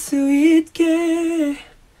기억할 수 있게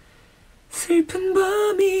슬픈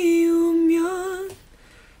밤이 오면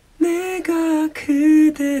내가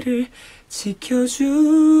그대를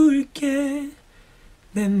지켜줄게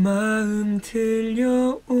내 마음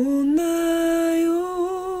들려오나요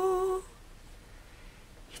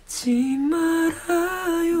잊지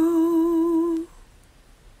말아요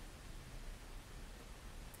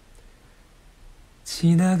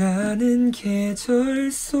지나가는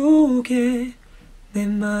계절 속에 내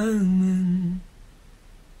마음은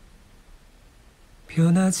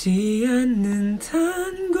변하지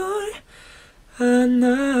않는단 걸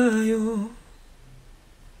아나요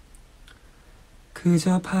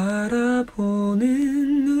그저 바라보는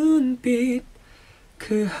눈빛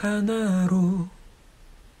그 하나로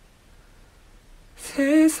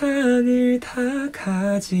세상을 다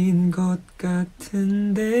가진 것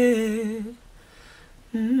같은데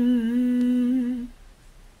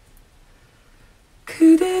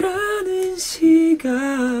그대라는 시가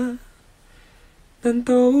난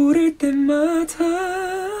떠오를 때마다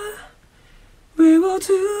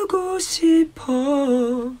외워두고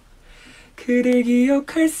싶어. 그댈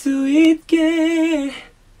기억할 수 있게.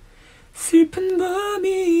 슬픈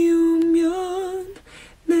밤이 오면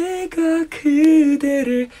내가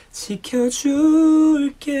그대를 지켜줄게.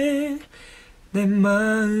 내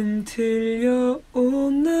마음 들려오나요?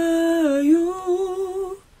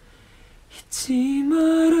 잊지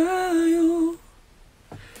말아요.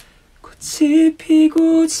 꽃이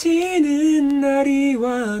피고 지는 날이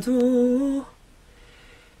와도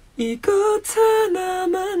이것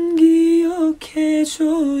하나만 기억해줘요.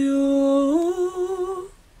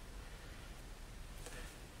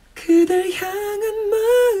 그댈 향한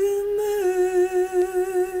마음을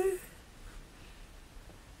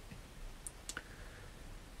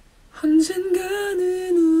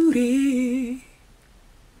언젠가는 우리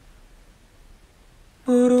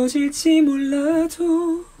멀어질지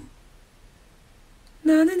몰라도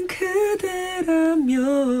나는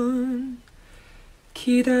그대라면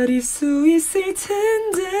기다릴 수 있을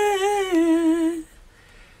텐데.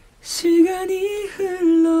 시간이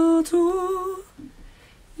흘러도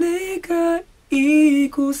내가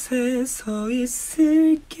이곳에 서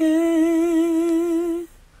있을게.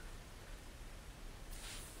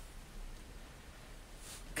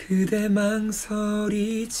 그대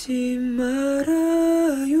망설이지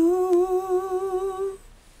말아요.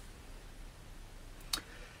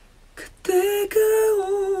 그때가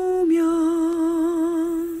오면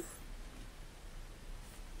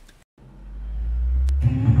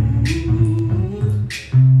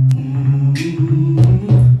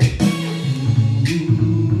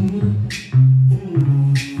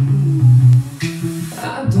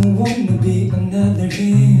I don't wanna be another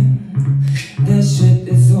him. That shit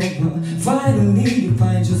is over. Finally you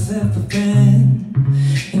find yourself a friend,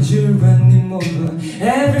 and you're running over.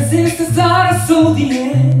 Ever since the start I saw the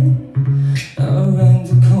end around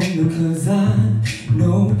the corner, cause I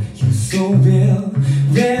know you're so real,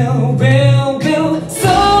 real, real, real.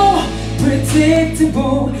 So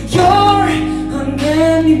predictable, you're an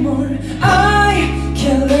animal. I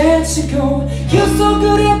can't let you go. You're so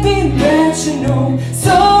good at being bad, you know.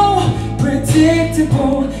 So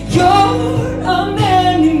predictable, you're an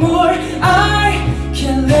animal. I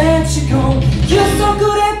can't let you go. You're so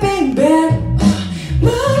good at being bad.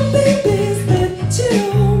 My baby's bad, you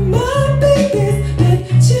know. My baby's bad,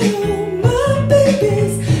 you know. My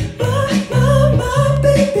baby's, my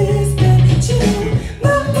baby's bad, you know.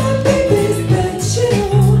 My baby's bad, you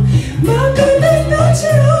know. My baby's bad,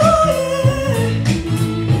 you know.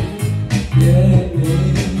 Yeah, yeah.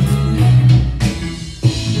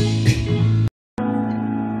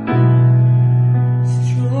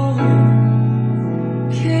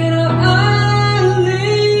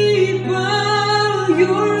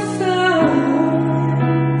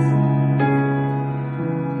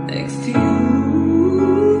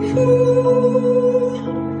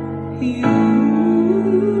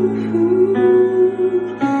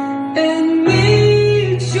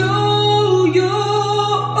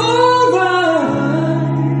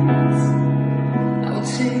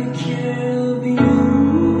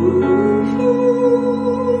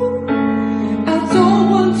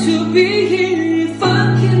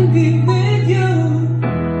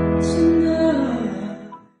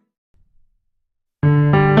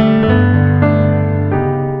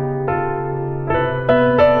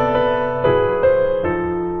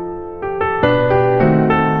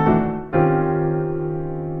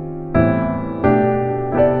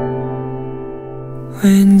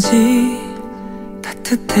 왠지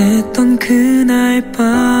따뜻했던 그날 밤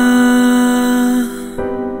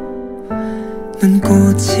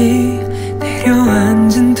눈꽃이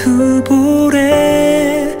내려앉은 두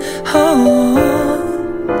볼에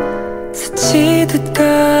스치듯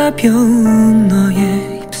가벼운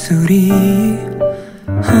너의 입술이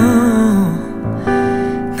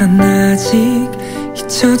난 아직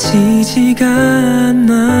잊혀지지가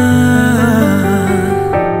않아.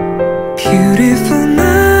 Beautiful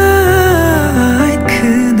night,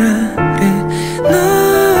 그날의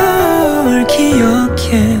널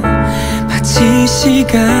기억해. 마치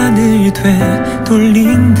시간을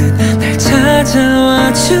되돌린 듯 날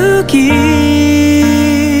찾아와 주길.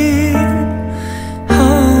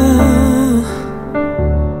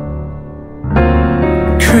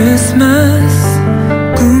 Christmas,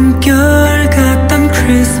 꿈결 같던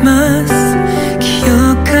Christmas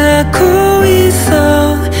기억하고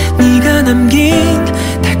있어. 네가 남긴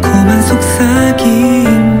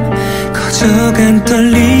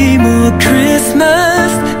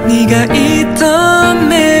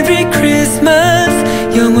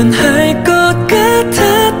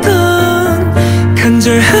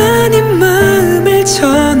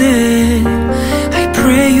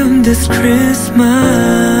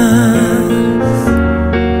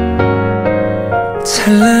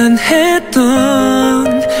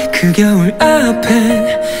그 겨울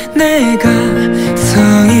앞에 내가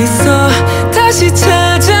서 있어 다시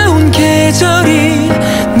찾아온 계절이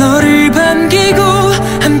너를 반기고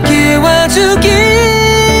함께 와주길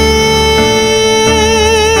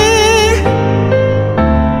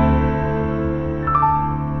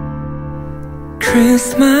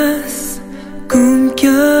크리스마스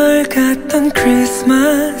꿈결 같던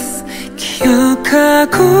크리스마스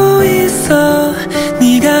기억하고 있어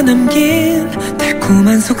네가 남긴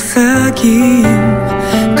달콤한 속삭임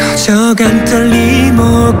커져간 떨림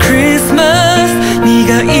오 크리스마스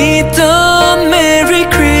네가 있던 메리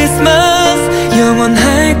크리스마스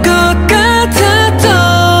영원할 것 같았던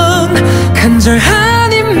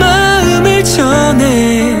간절한 이 마음을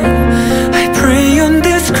전해 I pray on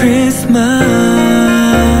this Christmas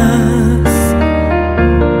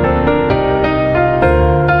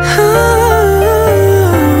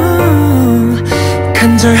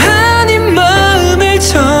간절한 이 마음을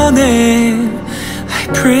전해 I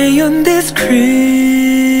pray on this Christmas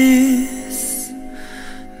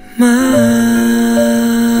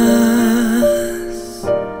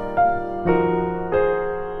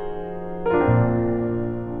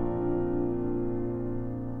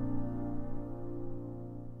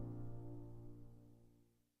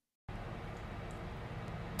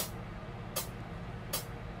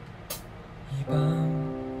이 밤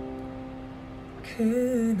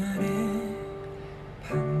그날의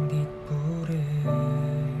반딧불을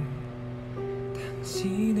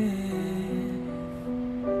당신의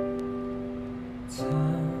참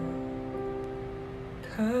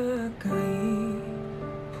가까이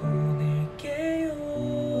보낼게요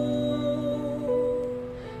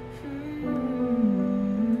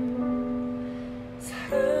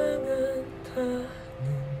사랑한다는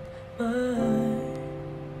말해요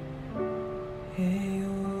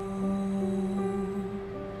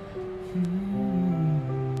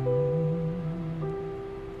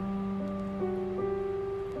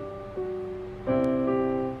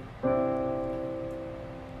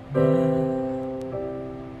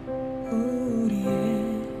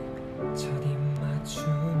우리의 첫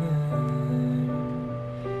입맞춤을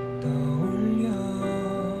떠올려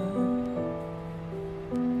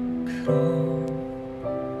그럼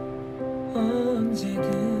언제든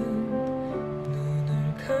눈을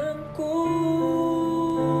감고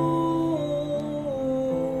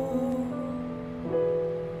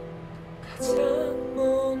가장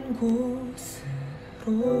먼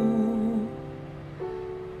곳으로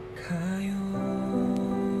가요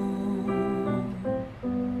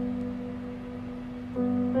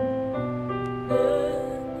난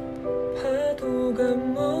파도가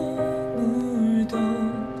머물던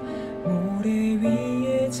모래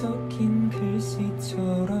위에 적힌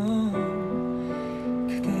글씨처럼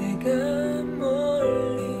그대가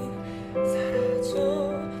멀리 사라져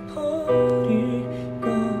버릴 것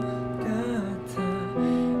같아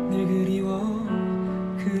늘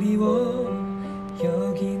그리워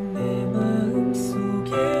여기 내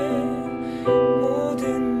마음속에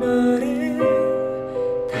모든 말을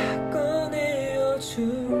다 꺼내어 줄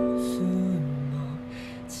순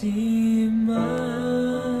없지만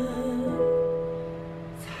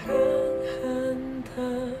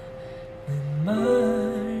사랑한다는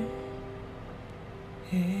말해요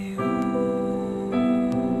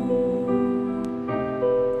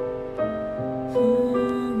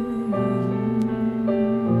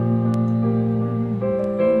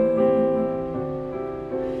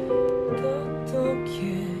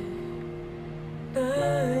어떻게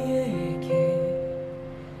나에게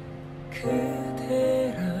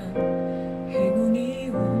그대란 행운이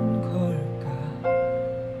온 걸까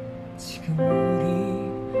지금 우리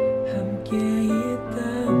함께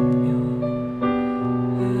있다면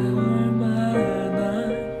얼마나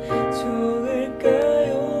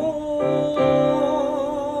좋을까요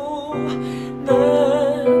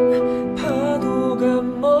난 파도가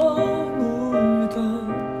머물던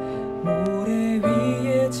모래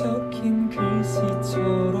위에 적힌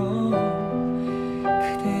글씨처럼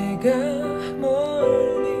그대가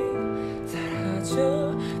멀리 사라져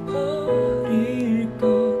버릴 것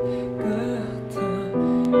같아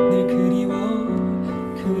늘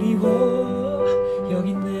그리워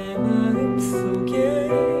여기 내 마음속에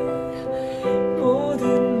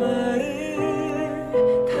모든 말을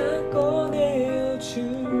다 꺼내어 줄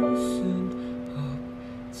순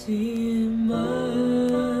없지만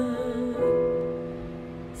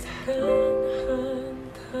사랑한다는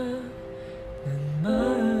말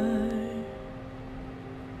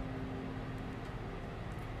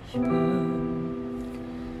이 밤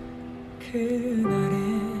그날의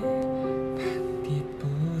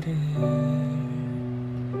반딧불을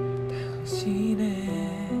당신의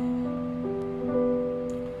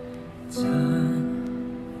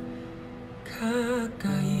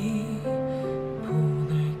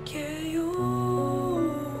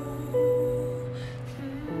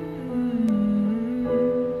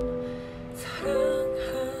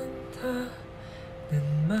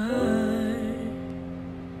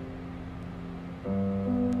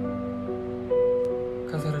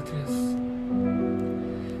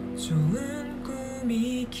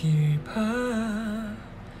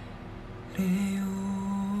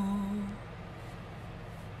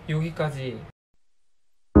여기까지.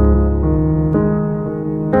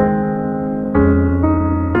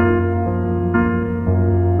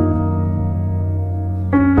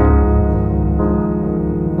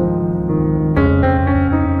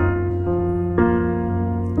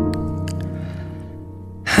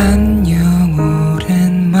 안녕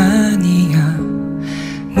오랜만이야.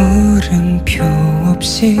 물음표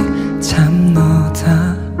없이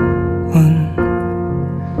잠너다운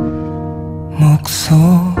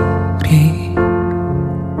목소리.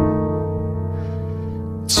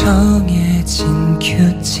 정해진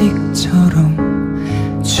규칙처럼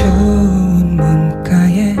좋은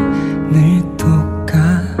문가에 늘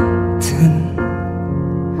똑같은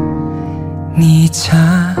네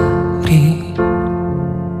자리.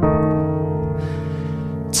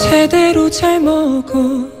 제대로 잘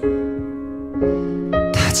먹어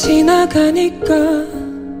다 지나가니까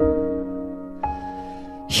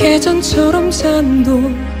예전처럼 잠도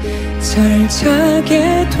잘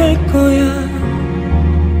자게 될 거야.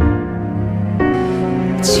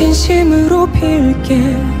 진심으로 빌게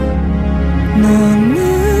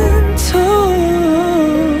너는 더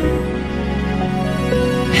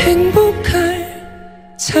행복할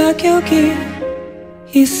자격이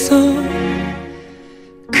있어.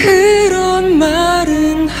 그런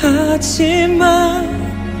말은 하지 마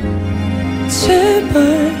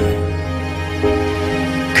제발.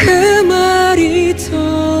 그 말이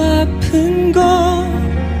더 아픈 거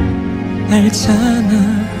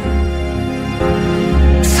알잖아.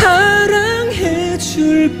 사랑해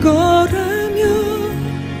줄 거라며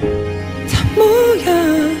다 뭐야.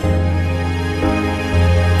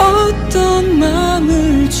 어떤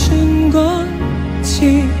마음을 준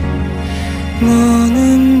건지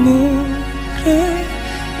너는 모를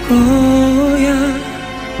거야.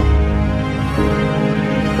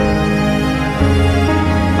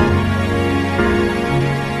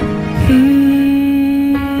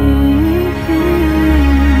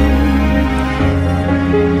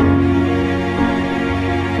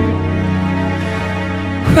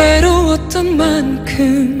 외로웠던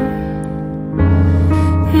만큼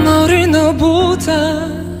너를 너보다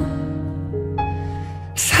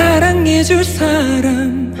사랑해줄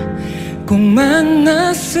사람 꼭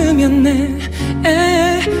만났으면 해.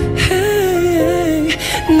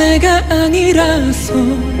 내가 아니라서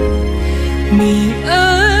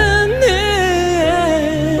미안해.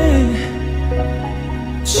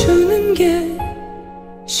 주는 게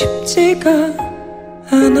쉽지가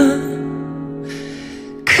않아.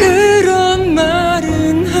 그런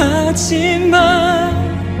말은 하지 마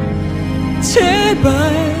제발.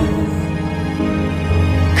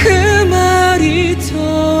 그 말이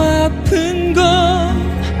더 아픈 거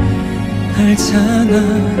알잖아.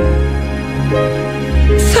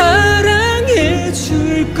 사랑해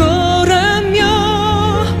줄 거라며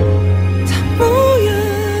다 뭐야.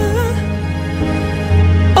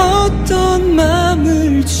 어떤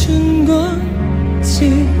마음을 준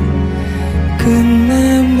건지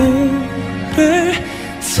끝내 모를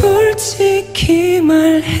솔직히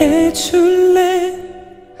말해줄래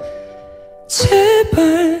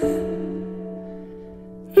제발.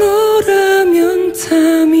 너라면 다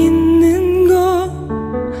믿는 거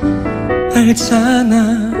알잖아.